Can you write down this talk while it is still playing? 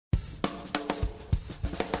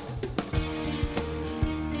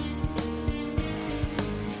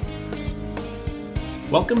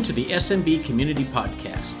Welcome to the SMB Community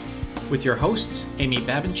Podcast with your hosts, Amy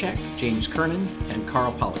Babinchak, James Kernan, and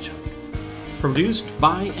Carl Polachuk. Produced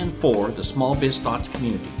by and for the Small Biz Thoughts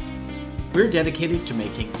community. We're dedicated to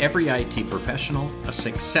making every IT professional a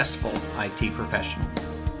successful IT professional.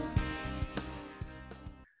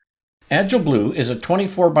 AgileBlue is a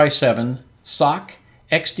 24/7 SOC,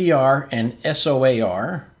 XDR, and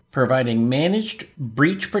SOAR, providing managed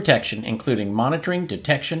breach protection, including monitoring,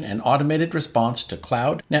 detection, and automated response to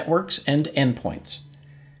cloud, networks, and endpoints,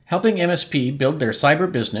 helping MSP build their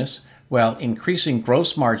cyber business while increasing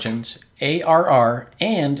gross margins, ARR,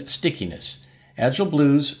 and stickiness.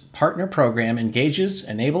 AgileBlue's partner program engages,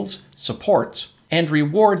 enables, supports, and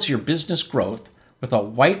rewards your business growth with a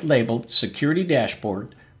white-labeled security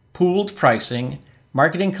dashboard, pooled pricing,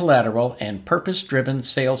 marketing collateral, and purpose-driven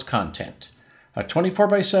sales content. A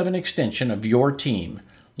 24/7 extension of your team.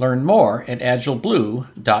 Learn more at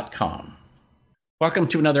agileblue.com. Welcome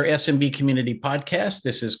to another SMB Community Podcast.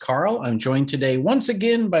 This is Carl. I'm joined today once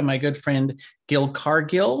again by my good friend Gil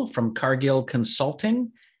Cargill from Cargill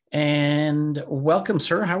Consulting. And welcome,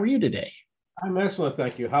 sir. How are you today? I'm excellent,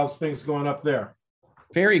 thank you. How's things going up there?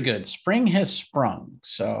 Very good. Spring has sprung.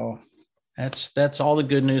 So that's all the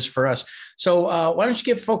good news for us. So why don't you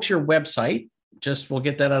give folks your website? We'll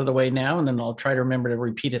get that out of the way now, and then I'll try to remember to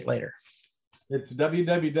repeat it later. It's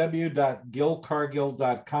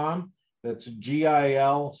www.gilcargill.com. That's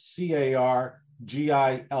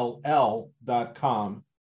GILCARGILL.com.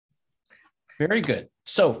 Very good.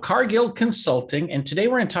 So Cargill Consulting, and today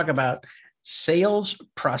we're going to talk about sales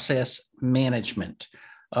process management.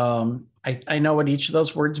 I know what each of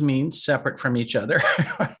those words means separate from each other.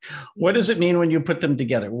 What does it mean when you put them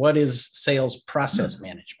together? What is sales process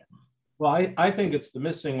management? Well, I think it's the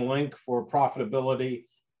missing link for profitability,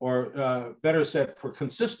 or better said, for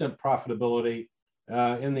consistent profitability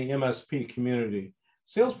in the MSP community.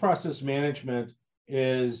 Sales process management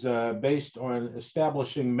is based on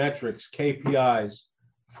establishing metrics, KPIs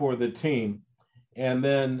for the team, and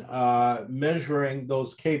then measuring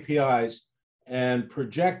those KPIs and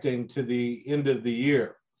projecting to the end of the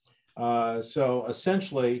year. So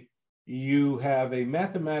essentially, you have a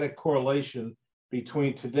mathematic correlation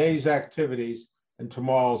between today's activities and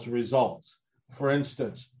tomorrow's results. For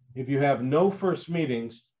instance, if you have no first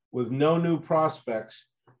meetings with no new prospects,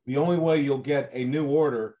 the only way you'll get a new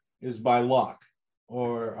order is by luck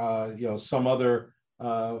or some other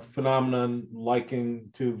phenomenon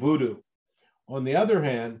liking to voodoo. On the other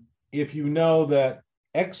hand, if you know that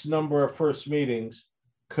X number of first meetings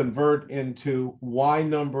convert into Y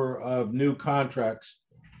number of new contracts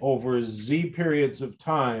over Z periods of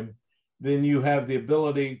time, then you have the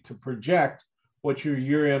ability to project what your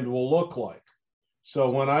year end will look like.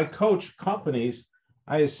 So when I coach companies,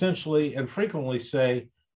 I essentially and frequently say,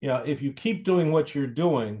 if you keep doing what you're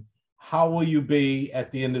doing, how will you be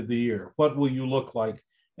at the end of the year? What will you look like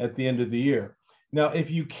at the end of the year? Now,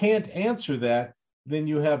 if you can't answer that, then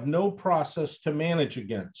you have no process to manage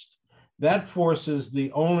against. That forces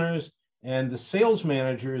the owners and the sales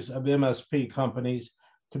managers of MSP companies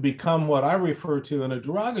to become what I refer to in a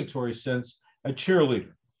derogatory sense, a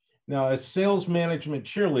cheerleader. Now, a sales management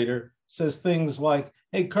cheerleader says things like,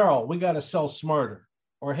 hey, Carl, we got to sell smarter,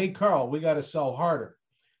 or hey, Carl, we got to sell harder.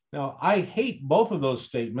 Now, I hate both of those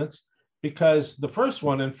statements because the first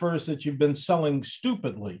one infers that you've been selling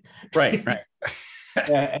stupidly. Right.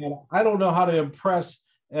 And I don't know how to impress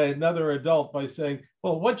another adult by saying,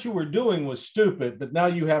 well, what you were doing was stupid, but now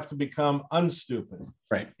you have to become unstupid.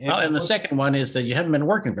 Right. And the second one is that you haven't been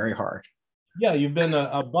working very hard. Yeah, you've been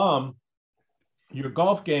a bum. Your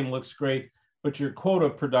golf game looks great, but your quota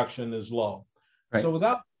production is low. Right. So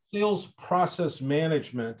without sales process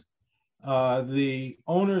management, the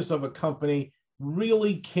owners of a company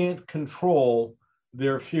really can't control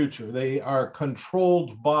their future. They are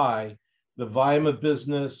controlled by the volume of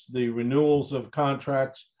business, the renewals of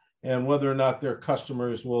contracts, and whether or not their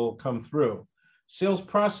customers will come through. Sales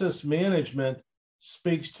process management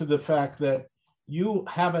speaks to the fact that you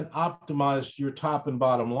haven't optimized your top and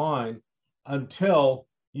bottom line until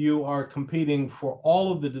you are competing for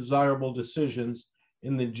all of the desirable decisions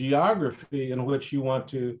in the geography in which you want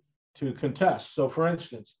to contest. So for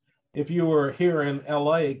instance, if you were here in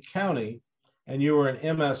LA County and you were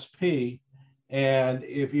an MSP, and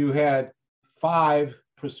if you had 5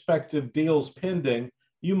 prospective deals pending,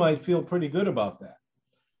 you might feel pretty good about that.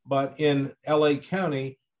 But in LA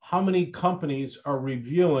County, how many companies are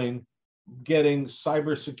reviewing getting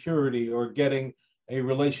cybersecurity or getting a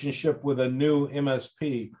relationship with a new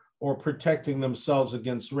MSP or protecting themselves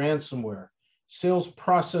against ransomware? Sales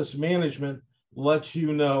process management lets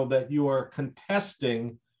you know that you are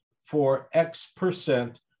contesting for X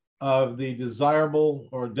percent of the desirable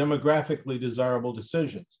or demographically desirable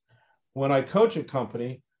decisions. When I coach a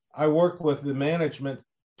company, I work with the management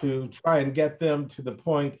to try and get them to the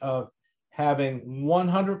point of having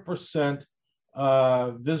 100%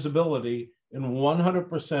 visibility in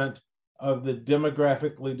 100% of the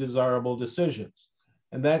demographically desirable decisions.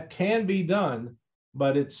 And that can be done,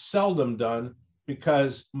 but it's seldom done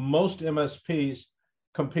because most MSPs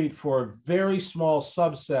compete for a very small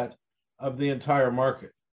subset of the entire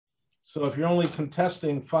market. So if you're only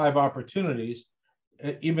contesting 5 opportunities,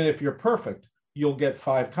 even if you're perfect, you'll get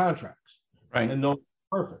 5 contracts. Right. And no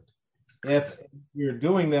perfect. If you're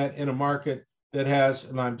doing that in a market that has,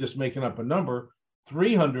 and I'm just making up a number,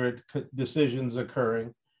 300 decisions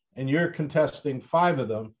occurring, and you're contesting 5 of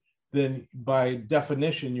them, then by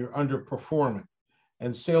definition, you're underperforming.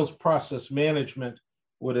 And sales process management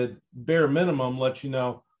would at bare minimum let you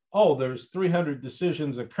know, oh, there's 300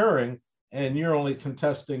 decisions occurring, and you're only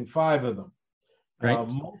contesting 5 of them. Right.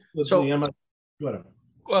 Most of the whatever.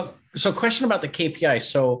 Well, so question about the KPI.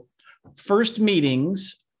 So first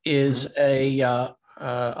meetings is a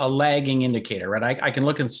lagging indicator, right? I can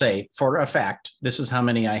look and say for a fact, this is how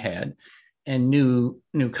many I had. And new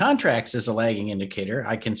contracts is a lagging indicator.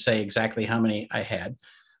 I can say exactly how many I had.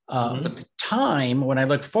 But the time, when I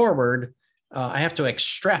look forward, I have to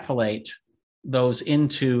extrapolate those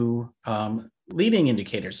into leading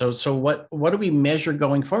indicators. So what do we measure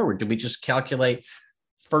going forward? Do we just calculate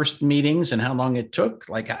first meetings and how long it took?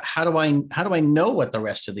 Like, how do I know what the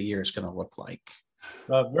rest of the year is going to look like?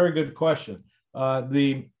 Very good question.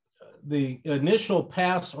 The initial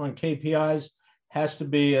pass on KPIs has to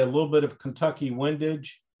be a little bit of Kentucky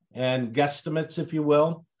windage and guesstimates, if you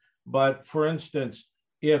will. But for instance,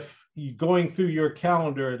 if you're going through your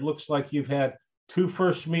calendar, it looks like you've had 2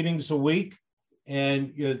 first meetings a week,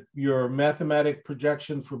 and your mathematic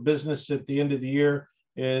projection for business at the end of the year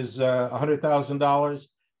is $100,000,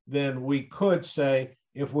 then we could say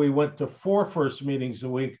if we went to 4 first meetings a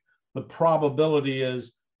week, the probability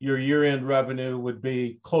is your year-end revenue would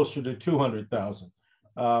be closer to 200,000.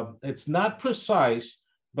 It's not precise,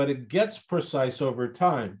 but it gets precise over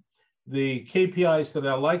time. The KPIs that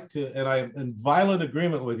I like to, and I'm in violent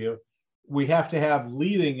agreement with you, we have to have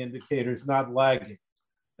leading indicators, not lagging.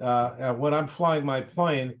 When I'm flying my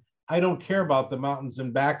plane, I don't care about the mountains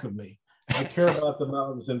in back of me. I care about the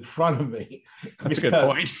mountains in front of me. That's a good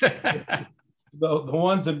point. the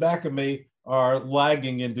ones in back of me are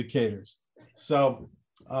lagging indicators. So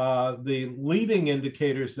the leading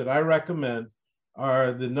indicators that I recommend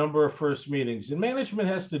are the number of first meetings, and management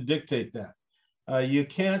has to dictate that. You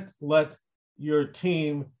can't let your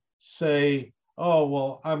team say, oh,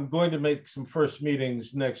 well, I'm going to make some first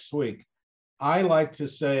meetings next week. I like to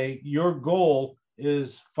say your goal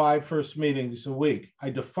is 5 first meetings a week. I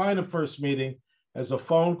define a first meeting as a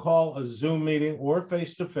phone call, a Zoom meeting, or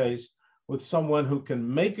face-to-face with someone who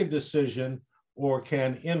can make a decision or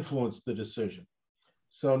can influence the decision.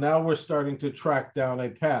 So now we're starting to track down a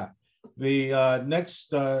path. The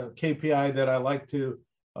next KPI that I like to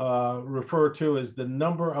refer to is the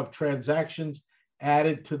number of transactions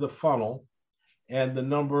added to the funnel and the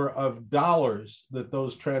number of dollars that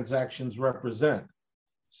those transactions represent.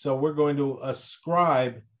 So we're going to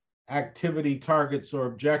ascribe activity targets or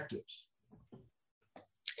objectives.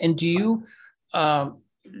 And do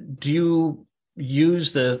you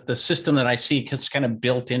use the system that I see, because it's kind of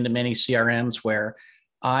built into many CRMs, where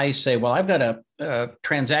I say, well, I've got a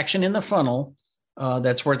transaction in the funnel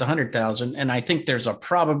that's worth 100,000, and I think there's a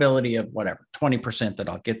probability of whatever 20% that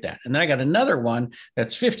I'll get that, and then I got another one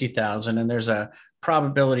that's 50,000, and there's a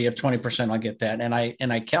probability of 20% I'll get that, and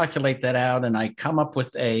I calculate that out, and I come up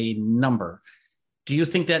with a number. Do you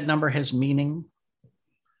think that number has meaning?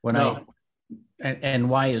 No. And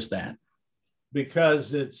why is that?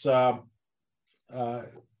 Because it's I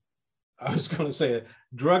was going to say a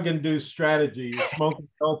drug-induced strategy. You're smoking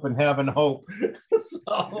dope and having hope.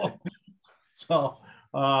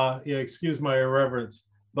 Yeah, excuse my irreverence.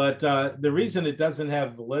 But the reason it doesn't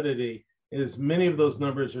have validity is many of those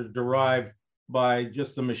numbers are derived by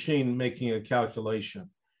just the machine making a calculation.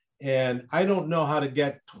 And I don't know how to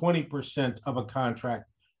get 20% of a contract.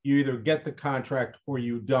 You either get the contract or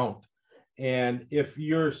you don't. And if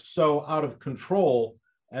you're so out of control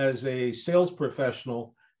as a sales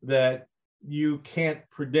professional that you can't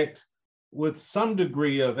predict with some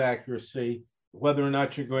degree of accuracy whether or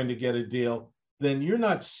not you're going to get a deal, then you're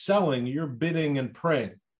not selling, you're bidding and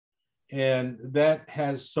praying. And that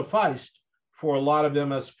has sufficed for a lot of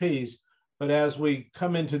MSPs. But as we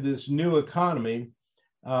come into this new economy,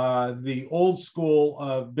 the old school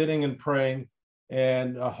of bidding and praying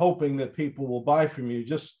and hoping that people will buy from you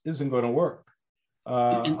just isn't going to work.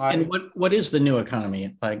 And what is the new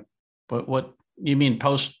economy like? What you mean,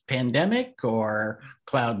 post pandemic or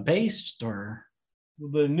cloud based or?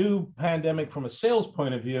 The new pandemic from a sales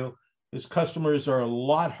point of view is customers are a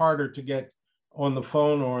lot harder to get on the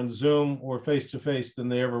phone or on Zoom or face to face than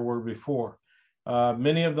they ever were before.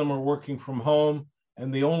 Many of them are working from home,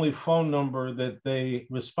 and the only phone number that they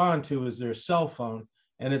respond to is their cell phone,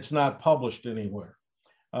 and it's not published anywhere.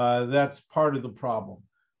 That's part of the problem.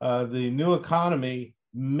 The new economy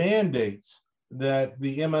mandates that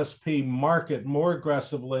the MSP market more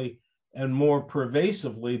aggressively and more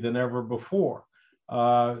pervasively than ever before.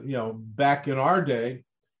 Back in our day,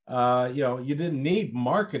 you didn't need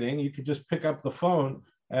marketing. You could just pick up the phone.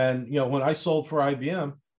 And, when I sold for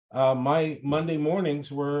IBM, my Monday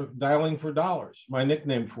mornings were dialing for dollars, my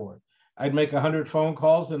nickname for it. I'd make 100 phone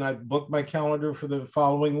calls and I'd book my calendar for the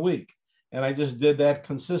following week. And I just did that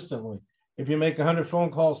consistently. If you make 100 phone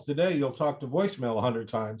calls today, you'll talk to voicemail 100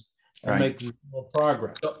 times and make more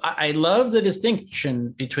progress. So I love the distinction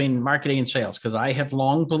between marketing and sales, because I have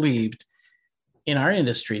long believed in our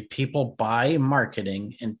industry, people buy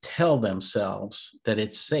marketing and tell themselves that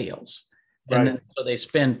it's sales. And then so they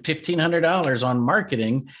spend $1,500 on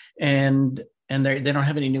marketing and they don't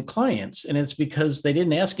have any new clients. And it's because they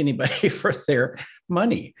didn't ask anybody for their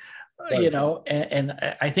money. And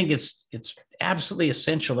I think it's absolutely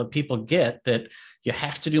essential that people get that you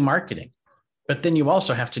have to do marketing, but then you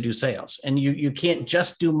also have to do sales, and you can't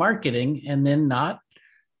just do marketing and then not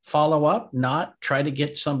follow up, not try to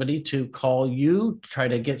get somebody to call you, try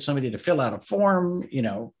to get somebody to fill out a form,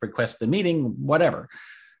 request the meeting, whatever.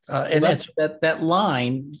 And that's that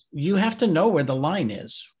line, you have to know where the line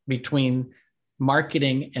is between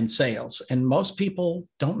marketing and sales. And most people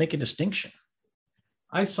don't make a distinction.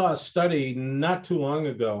 I saw a study not too long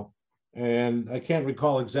ago, and I can't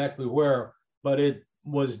recall exactly where, but it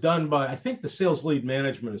was done by, I think, the Sales Lead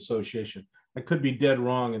Management Association. I could be dead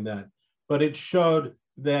wrong in that, but it showed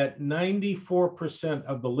that 94%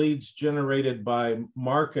 of the leads generated by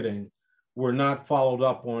marketing were not followed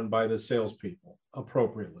up on by the salespeople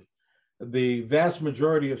appropriately. The vast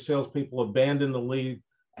majority of salespeople abandoned the lead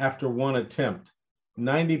after one attempt.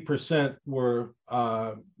 90% were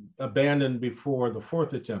abandoned before the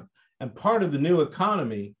fourth attempt. And part of the new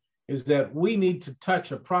economy is that we need to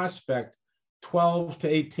touch a prospect 12 to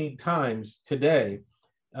 18 times today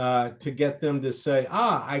to get them to say,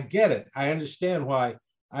 I get it. I understand why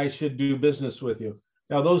I should do business with you.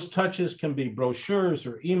 Now, those touches can be brochures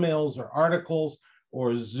or emails or articles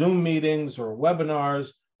or Zoom meetings or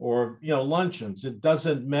webinars or luncheons. It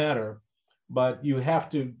doesn't matter. But you have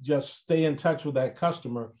to just stay in touch with that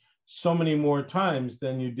customer so many more times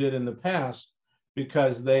than you did in the past,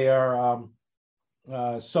 because they are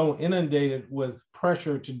so inundated with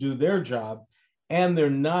pressure to do their job, and they're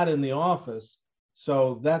not in the office.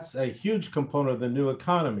 So that's a huge component of the new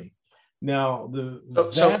economy. Now,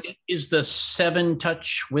 so is the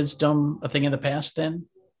 7-touch wisdom a thing of the past then?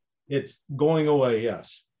 It's going away,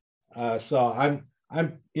 yes. So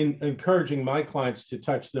I'm encouraging my clients to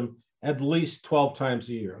touch them at least 12 times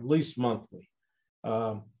a year, at least monthly.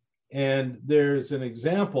 And there's an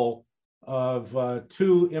example of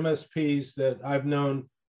 2 MSPs that I've known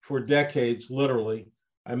for decades, literally.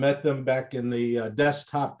 I met them back in the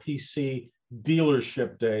desktop PC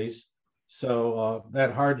dealership days. So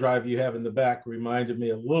that hard drive you have in the back reminded me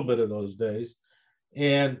a little bit of those days.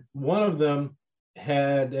 And one of them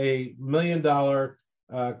had a $1 million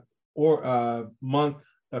month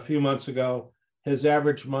a few months ago. His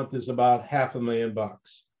average month is about $500,000.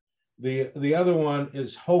 The other one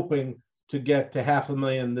is hoping to get to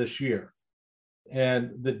 $500,000 this year.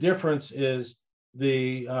 And the difference is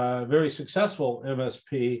the very successful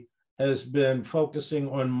MSP has been focusing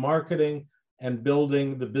on marketing and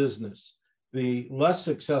building the business. The less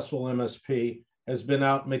successful MSP has been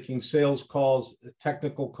out making sales calls,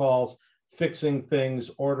 technical calls, fixing things,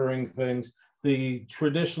 ordering things, the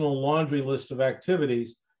traditional laundry list of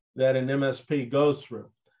activities that an MSP goes through.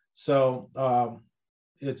 So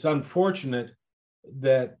it's unfortunate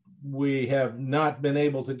that we have not been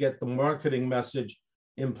able to get the marketing message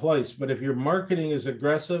in place. But if your marketing is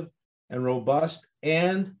aggressive and robust,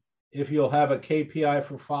 and if you'll have a KPI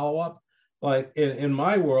for follow-up, like in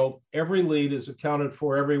my world, every lead is accounted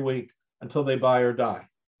for every week until they buy or die.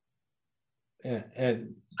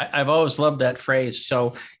 And I've always loved that phrase.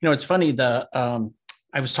 So, it's funny,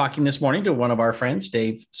 I was talking this morning to one of our friends,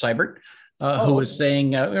 Dave Seibert, who was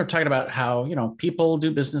saying, we were talking about how, people do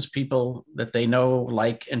business, people that they know,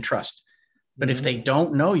 like, and trust. But if they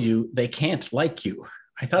don't know you, they can't like you.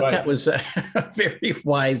 I thought that was a very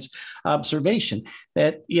wise observation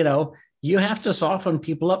that, you have to soften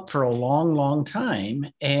people up for a long, long time.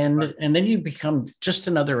 And then you become just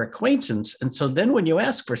another acquaintance. And so then when you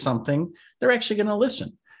ask for something, they're actually going to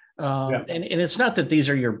listen. And it's not that these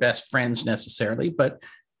are your best friends necessarily, but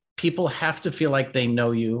people have to feel like they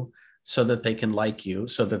know you so that they can like you,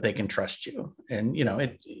 so that they can trust you. And,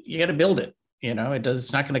 you got to build it.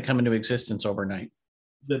 It's not going to come into existence overnight.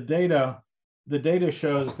 The data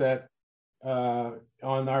shows that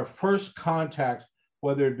on our first contact,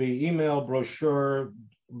 whether it be email, brochure,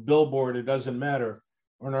 billboard, it doesn't matter.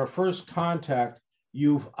 On our first contact,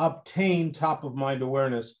 you've obtained top of mind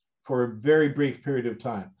awareness for a very brief period of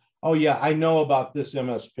time. Oh yeah, I know about this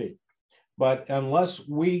MSP. But unless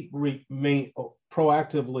we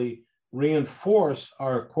proactively reinforce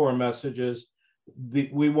our core messages,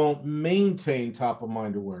 we won't maintain top of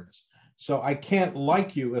mind awareness. So I can't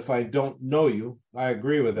like you if I don't know you. I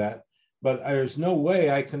agree with that. But there's no way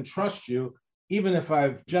I can trust you, even if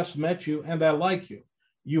I've just met you and I like you.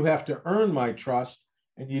 You have to earn my trust.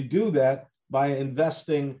 And you do that by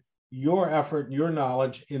investing your effort, your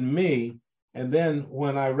knowledge in me. And then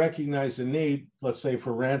when I recognize a need, let's say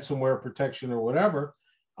for ransomware protection or whatever,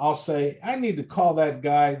 I'll say, I need to call that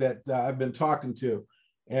guy that I've been talking to.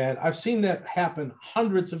 And I've seen that happen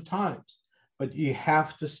hundreds of times, but you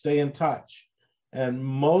have to stay in touch. And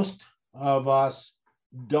most of us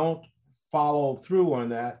don't follow through on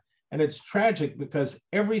that. And it's tragic because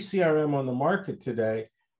every CRM on the market today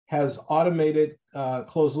has automated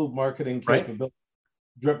closed loop marketing capability,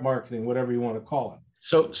 drip marketing, whatever you want to call it.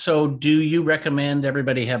 So do you recommend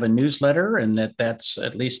everybody have a newsletter, and that's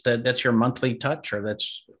at least that's your monthly touch, or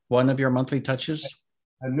that's one of your monthly touches?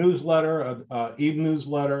 A newsletter,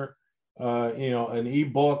 e-newsletter, an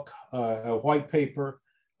e-book, a white paper.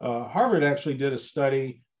 Harvard actually did a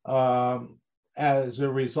study as a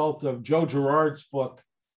result of Joe Girard's book,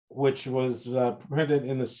 which was printed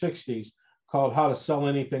in the 60s, called How to Sell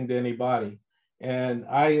Anything to Anybody. And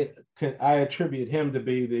I attribute him to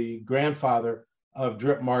be the grandfather of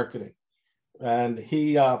drip marketing. And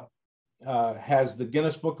he has the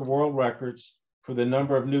Guinness Book of World Records for the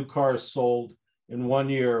number of new cars sold in 1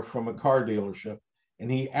 year from a car dealership.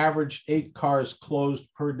 And he averaged 8 cars closed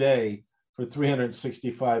per day for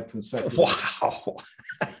 365 consecutive days. Wow.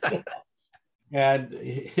 And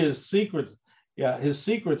his secret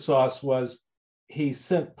sauce was he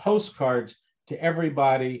sent postcards to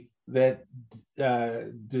everybody that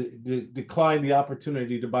declined the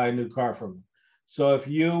opportunity to buy a new car from him. So if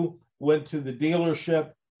you went to the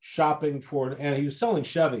dealership shopping for, and he was selling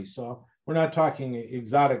Chevy, so we're not talking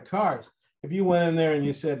exotic cars. If you went in there and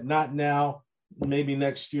you said, not now, maybe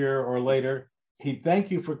next year or later, he'd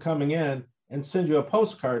thank you for coming in and send you a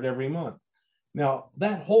postcard every month. Now,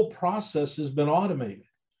 that whole process has been automated.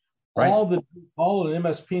 Right. All an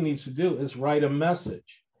MSP needs to do is write a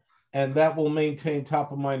message, and that will maintain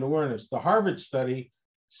top of mind awareness. The Harvard study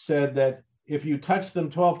said that if you touch them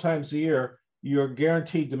 12 times a year, you're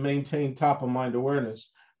guaranteed to maintain top of mind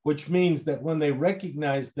awareness, which means that when they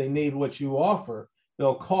recognize they need what you offer,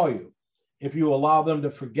 they'll call you. If you allow them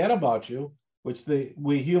to forget about you, which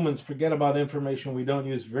we humans forget about information we don't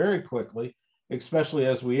use very quickly, especially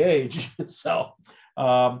as we age. So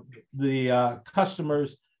the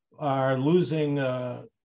customers are losing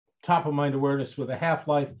top of mind awareness with a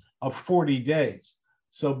half-life of 40 days.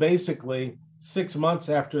 So basically 6 months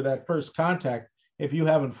after that first contact, if you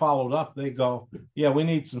haven't followed up, they go, yeah, we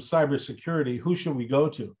need some cybersecurity. Who should we go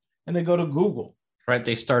to? And they go to Google. Right.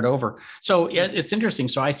 They start over. So yeah, it's interesting.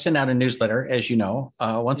 So I send out a newsletter, as you know,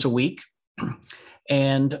 once a week.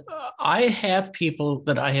 And I have people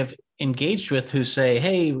that I have engaged with who say,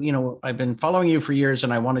 hey, I've been following you for years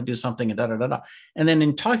and I want to do something and da, da, da, da. And then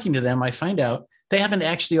in talking to them, I find out they haven't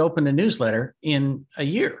actually opened a newsletter in a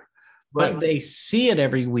year, but they see it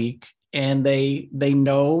every week. And they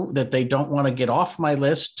know that they don't want to get off my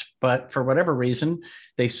list, but for whatever reason,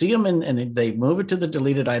 they see them and they move it to the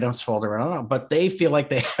deleted items folder. I don't know, but they feel like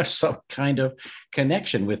they have some kind of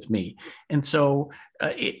connection with me. And so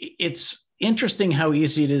it's interesting how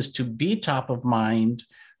easy it is to be top of mind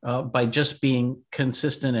by just being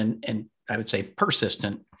consistent and I would say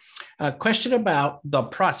persistent. Question about the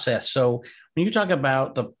process. So when you talk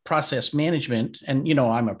about the process management, and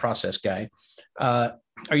I'm a process guy,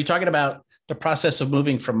 are you talking about the process of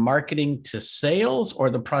moving from marketing to sales,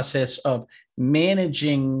 or the process of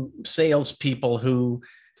managing salespeople who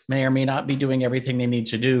may or may not be doing everything they need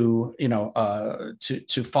to do,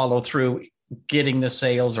 to follow through, getting the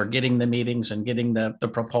sales or getting the meetings and getting the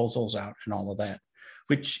proposals out and all of that?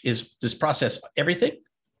 Which is this process everything?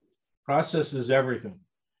 Process is everything.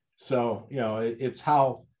 So, it's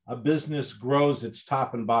how a business grows its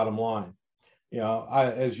top and bottom line.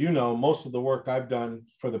 As you know, most of the work I've done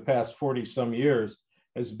for the past 40 some years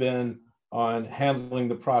has been on handling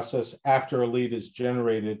the process after a lead is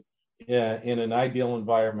generated in an ideal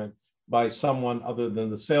environment by someone other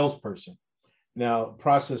than the salesperson. Now,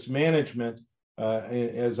 process management,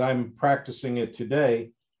 as I'm practicing it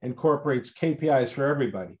today, incorporates KPIs for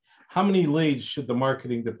everybody. How many leads should the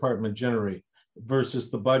marketing department generate versus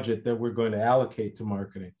the budget that we're going to allocate to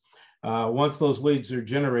marketing? Once those leads are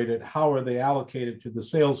generated, how are they allocated to the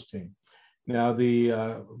sales team? Now,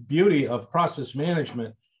 the beauty of process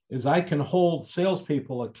management is I can hold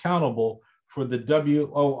salespeople accountable for the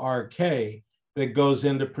WORK that goes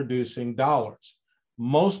into producing dollars.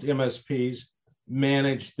 Most MSPs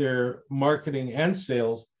manage their marketing and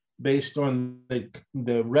sales based on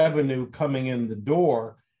the revenue coming in the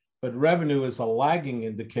door, but revenue is a lagging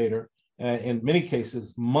indicator, in many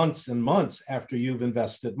cases, months and months after you've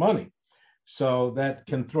invested money. So that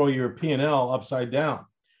can throw your P&L upside down.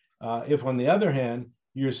 If, on the other hand,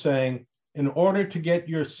 you're saying, in order to get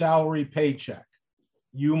your salary paycheck,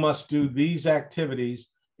 you must do these activities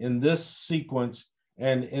in this sequence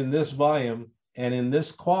and in this volume and in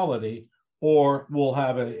this quality, or we'll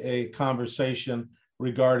have a conversation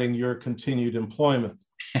regarding your continued employment.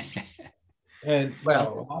 And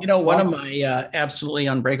well, one of my absolutely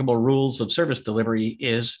unbreakable rules of service delivery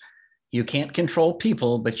is you can't control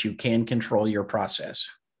people, but you can control your process.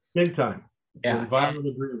 Big time. Yeah. Environment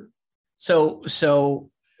agreement.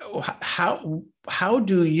 So how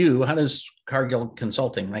does Cargill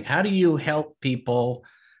Consulting, how do you help people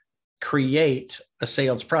create a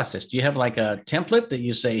sales process? Do you have like a template that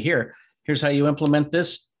you say, here's how you implement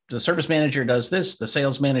this? The service manager does this, the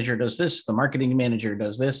sales manager does this, the marketing manager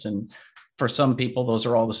does this. And for some people, those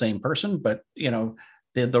are all the same person, but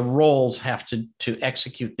the roles have to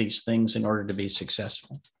execute these things in order to be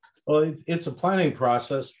successful. Well, it's a planning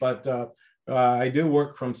process, but I do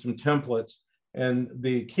work from some templates. And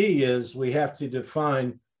the key is we have to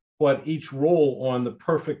define what each role on the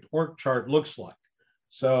perfect org chart looks like.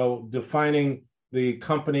 So defining the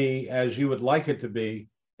company as you would like it to be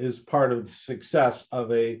is part of the success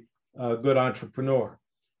of a good entrepreneur.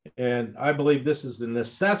 And I believe this is the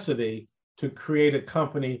necessity to create a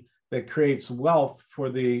company that creates wealth for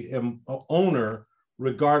the owner,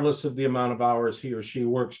 regardless of the amount of hours he or she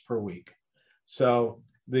works per week. So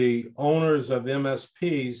the owners of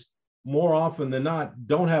MSPs, more often than not,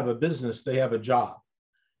 don't have a business, they have a job.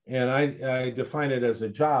 And I define it as a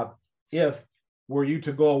job. If were you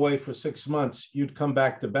to go away for 6 months, you'd come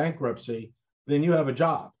back to bankruptcy, then you have a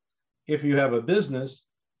job. If you have a business,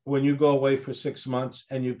 when you go away for 6 months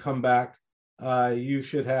and you come back, you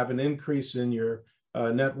should have an increase in your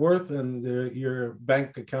net worth, and your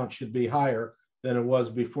bank account should be higher than it was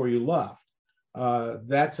before you left.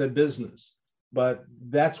 That's a business. But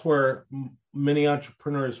that's where many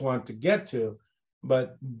entrepreneurs want to get to,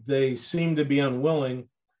 but they seem to be unwilling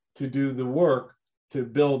to do the work to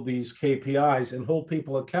build these KPIs and hold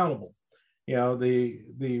people accountable.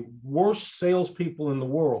 The worst salespeople in the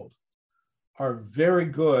world are very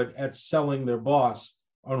good at selling their boss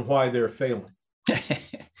on why they're failing.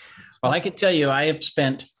 Well, I can tell you, I have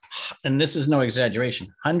spent, and this is no exaggeration,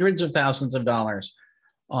 hundreds of thousands of dollars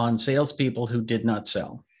on salespeople who did not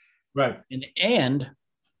sell. Right. And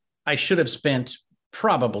I should have spent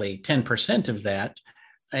probably 10% of that.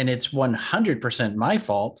 And it's 100% my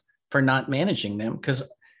fault for not managing them. Because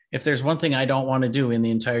if there's one thing I don't want to do in the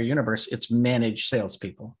entire universe, it's manage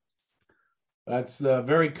salespeople. That's a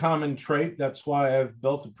very common trait. That's why I've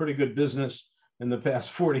built a pretty good business in the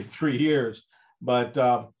past 43 years. But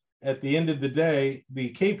at the end of the day,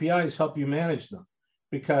 the KPIs help you manage them.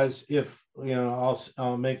 Because if,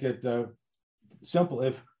 I'll make it simple.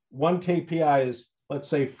 If one KPI is, let's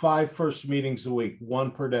say, 5 first meetings a week,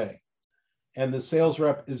 1 per day, and the sales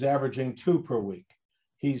rep is averaging 2 per week,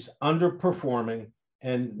 he's underperforming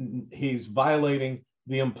and he's violating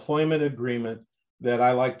the employment agreement that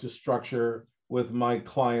I like to structure with my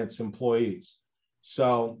clients' employees.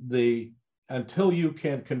 So until you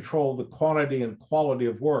can control the quantity and quality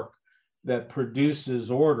of work that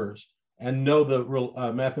produces orders and know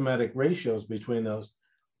the mathematic ratios between those,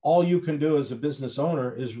 all you can do as a business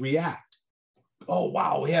owner is react. Oh,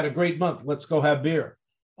 wow, we had a great month. Let's go have beer.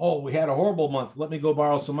 Oh, we had a horrible month. Let me go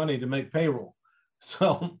borrow some money to make payroll.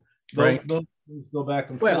 So those things go back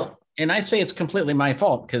and forth. And I say it's completely my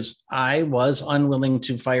fault because I was unwilling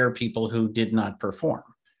to fire people who did not perform.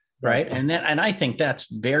 Right. And I think that's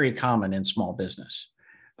very common in small business.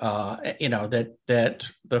 That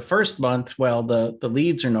the first month, the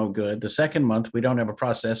leads are no good. The second month, we don't have a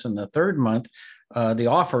process. And the third month, the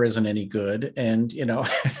offer isn't any good, and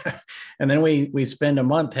and then we spend a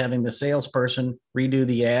month having the salesperson redo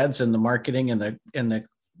the ads and the marketing and the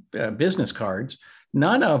business cards,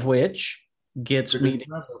 none of which gets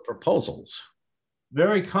meetings or proposals.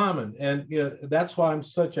 Very common, and that's why I'm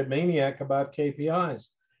such a maniac about KPIs.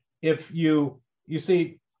 If you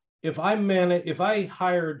see, if I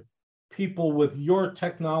hired people with your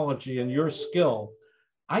technology and your skill,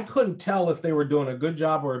 I couldn't tell if they were doing a good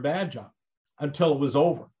job or a bad job until it was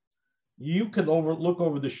over. You could look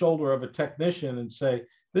over the shoulder of a technician and say,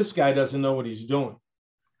 this guy doesn't know what he's doing,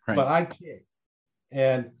 right. But I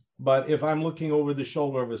can. But if I'm looking over the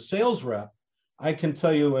shoulder of a sales rep, I can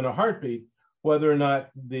tell you in a heartbeat whether or not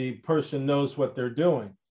the person knows what they're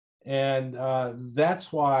doing. And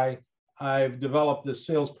that's why I've developed this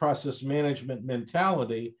sales process management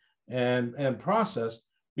mentality and process,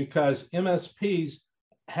 because MSPs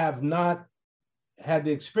have not had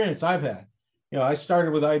the experience I've had. I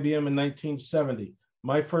started with IBM in 1970.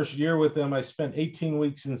 My first year with them, I spent 18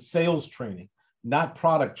 weeks in sales training, not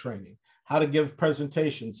product training, how to give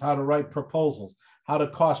presentations, how to write proposals, how to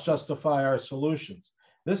cost justify our solutions.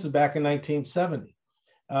 This is back in 1970.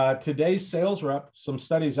 Today's sales rep, some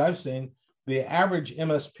studies I've seen, the average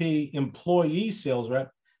MSP employee sales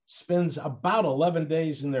rep spends about 11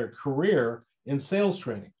 days in their career in sales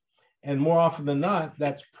training. And more often than not,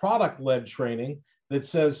 that's product-led training that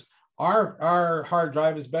says, our hard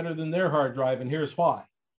drive is better than their hard drive, and here's why.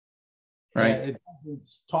 Right. It doesn't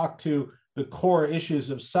talk to the core issues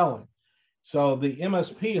of selling. So the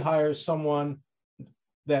MSP hires someone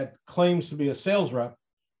that claims to be a sales rep.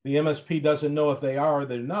 The MSP doesn't know if they are or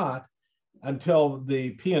they're not until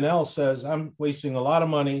the P&L says, I'm wasting a lot of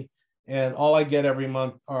money and all I get every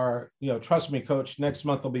month are, trust me, coach, next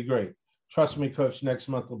month will be great. Trust me, coach, next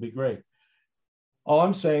month will be great. All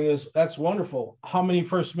I'm saying is that's wonderful. How many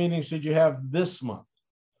first meetings did you have this month?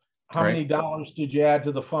 How many dollars did you add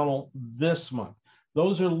to the funnel this month?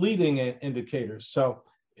 Those are leading indicators. So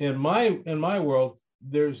in my world,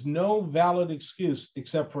 there's no valid excuse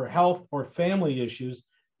except for health or family issues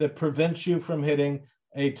that prevents you from hitting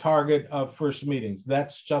a target of first meetings.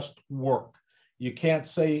 That's just work. You can't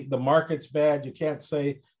say the market's bad. You can't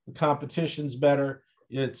say the competition's better.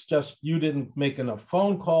 It's just you didn't make enough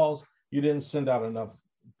phone calls. You didn't send out enough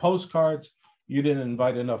postcards. You didn't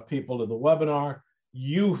invite enough people to the webinar.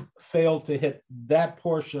 You failed to hit that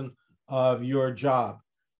portion of your job.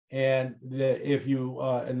 And if you,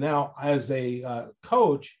 and now as a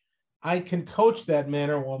coach, I can coach that man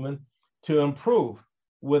or woman to improve.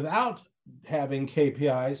 Without having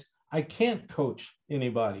KPIs, I can't coach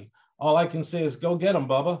anybody. All I can say is go get them,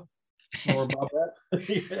 Bubba. Or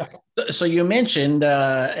Bubba. Yeah. So you mentioned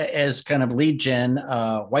as kind of lead gen,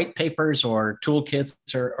 white papers or toolkits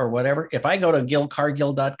or whatever. If I go to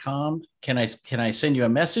gilcargill.com, can I send you a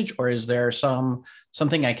message, or is there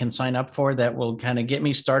something I can sign up for that will kind of get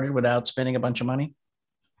me started without spending a bunch of money?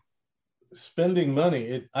 Spending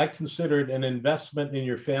money, I consider it an investment in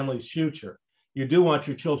your family's future. You do want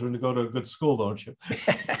your children to go to a good school, don't you?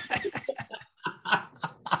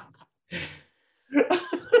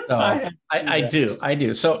 No, I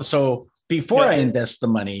do. So before I invest the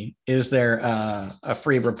money, is there a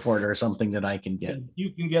free report or something that I can get?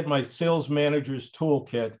 You can get my sales manager's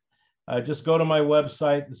toolkit. Just go to my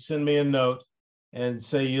website and send me a note and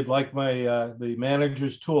say you'd like my the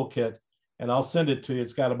manager's toolkit, and I'll send it to you.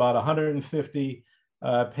 It's got about 150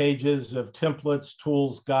 pages of templates,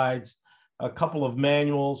 tools, guides, a couple of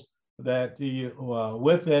manuals that you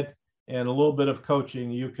with it, and a little bit of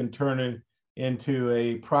coaching. You can turn it into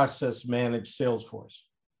a process managed sales force.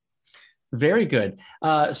 Very good.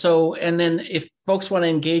 And then if folks want to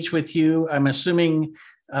engage with you, I'm assuming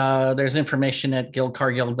there's information at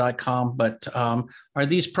gilcargill.com, but are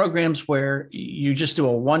these programs where you just do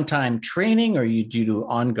a one-time training, or you do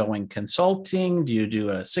ongoing consulting? Do you do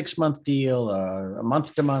a 6-month deal, a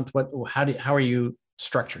month-to-month? How are you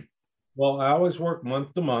structured? Well, I always work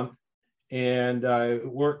month to month, and I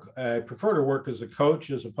prefer to work as a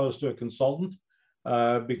coach as opposed to a consultant,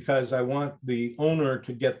 because I want the owner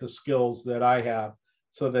to get the skills that I have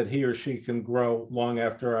so that he or she can grow long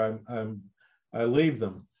after I leave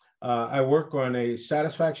them. I work on a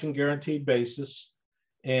satisfaction guaranteed basis,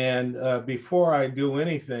 and before I do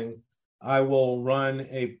anything, I will run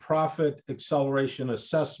a profit acceleration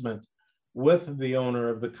assessment with the owner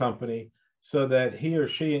of the company so that he or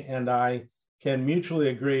she and I can mutually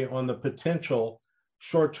agree on the potential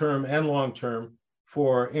short-term and long-term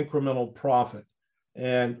for incremental profit.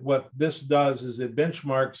 And what this does is it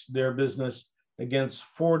benchmarks their business against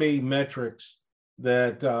 40 metrics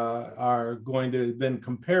that are going to then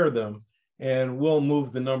compare them. and we'll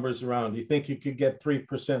move the numbers around. Do you think you could get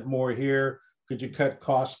 3% more here? Could you cut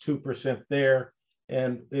costs 2% there?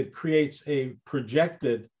 And it creates a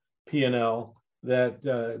projected P&L that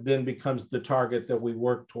then becomes the target that we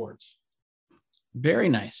work towards. Very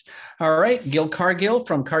nice. All right, Gil Cargill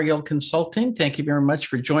from Cargill Consulting. Thank you very much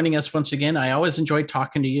for joining us once again. I always enjoy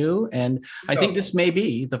talking to you. And I think this may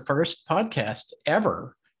be the first podcast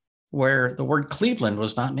ever where the word Cleveland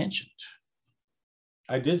was not mentioned.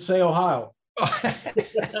 I did say Ohio.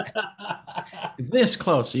 This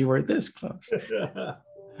close. You were this close.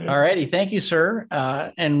 All righty. Thank you, sir.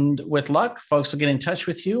 And with luck, folks will get in touch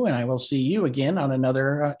with you, and I will see you again on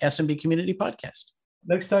another SMB Community Podcast.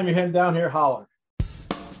 Next time you head down here, holler.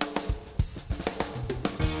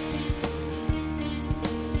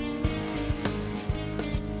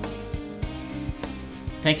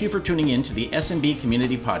 Thank you for tuning in to the SMB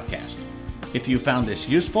Community Podcast. If you found this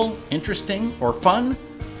useful, interesting, or fun,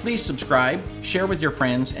 please subscribe, share with your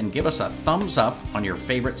friends, and give us a thumbs up on your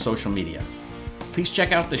favorite social media. Please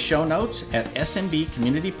check out the show notes at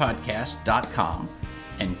smbcommunitypodcast.com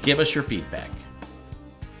and give us your feedback.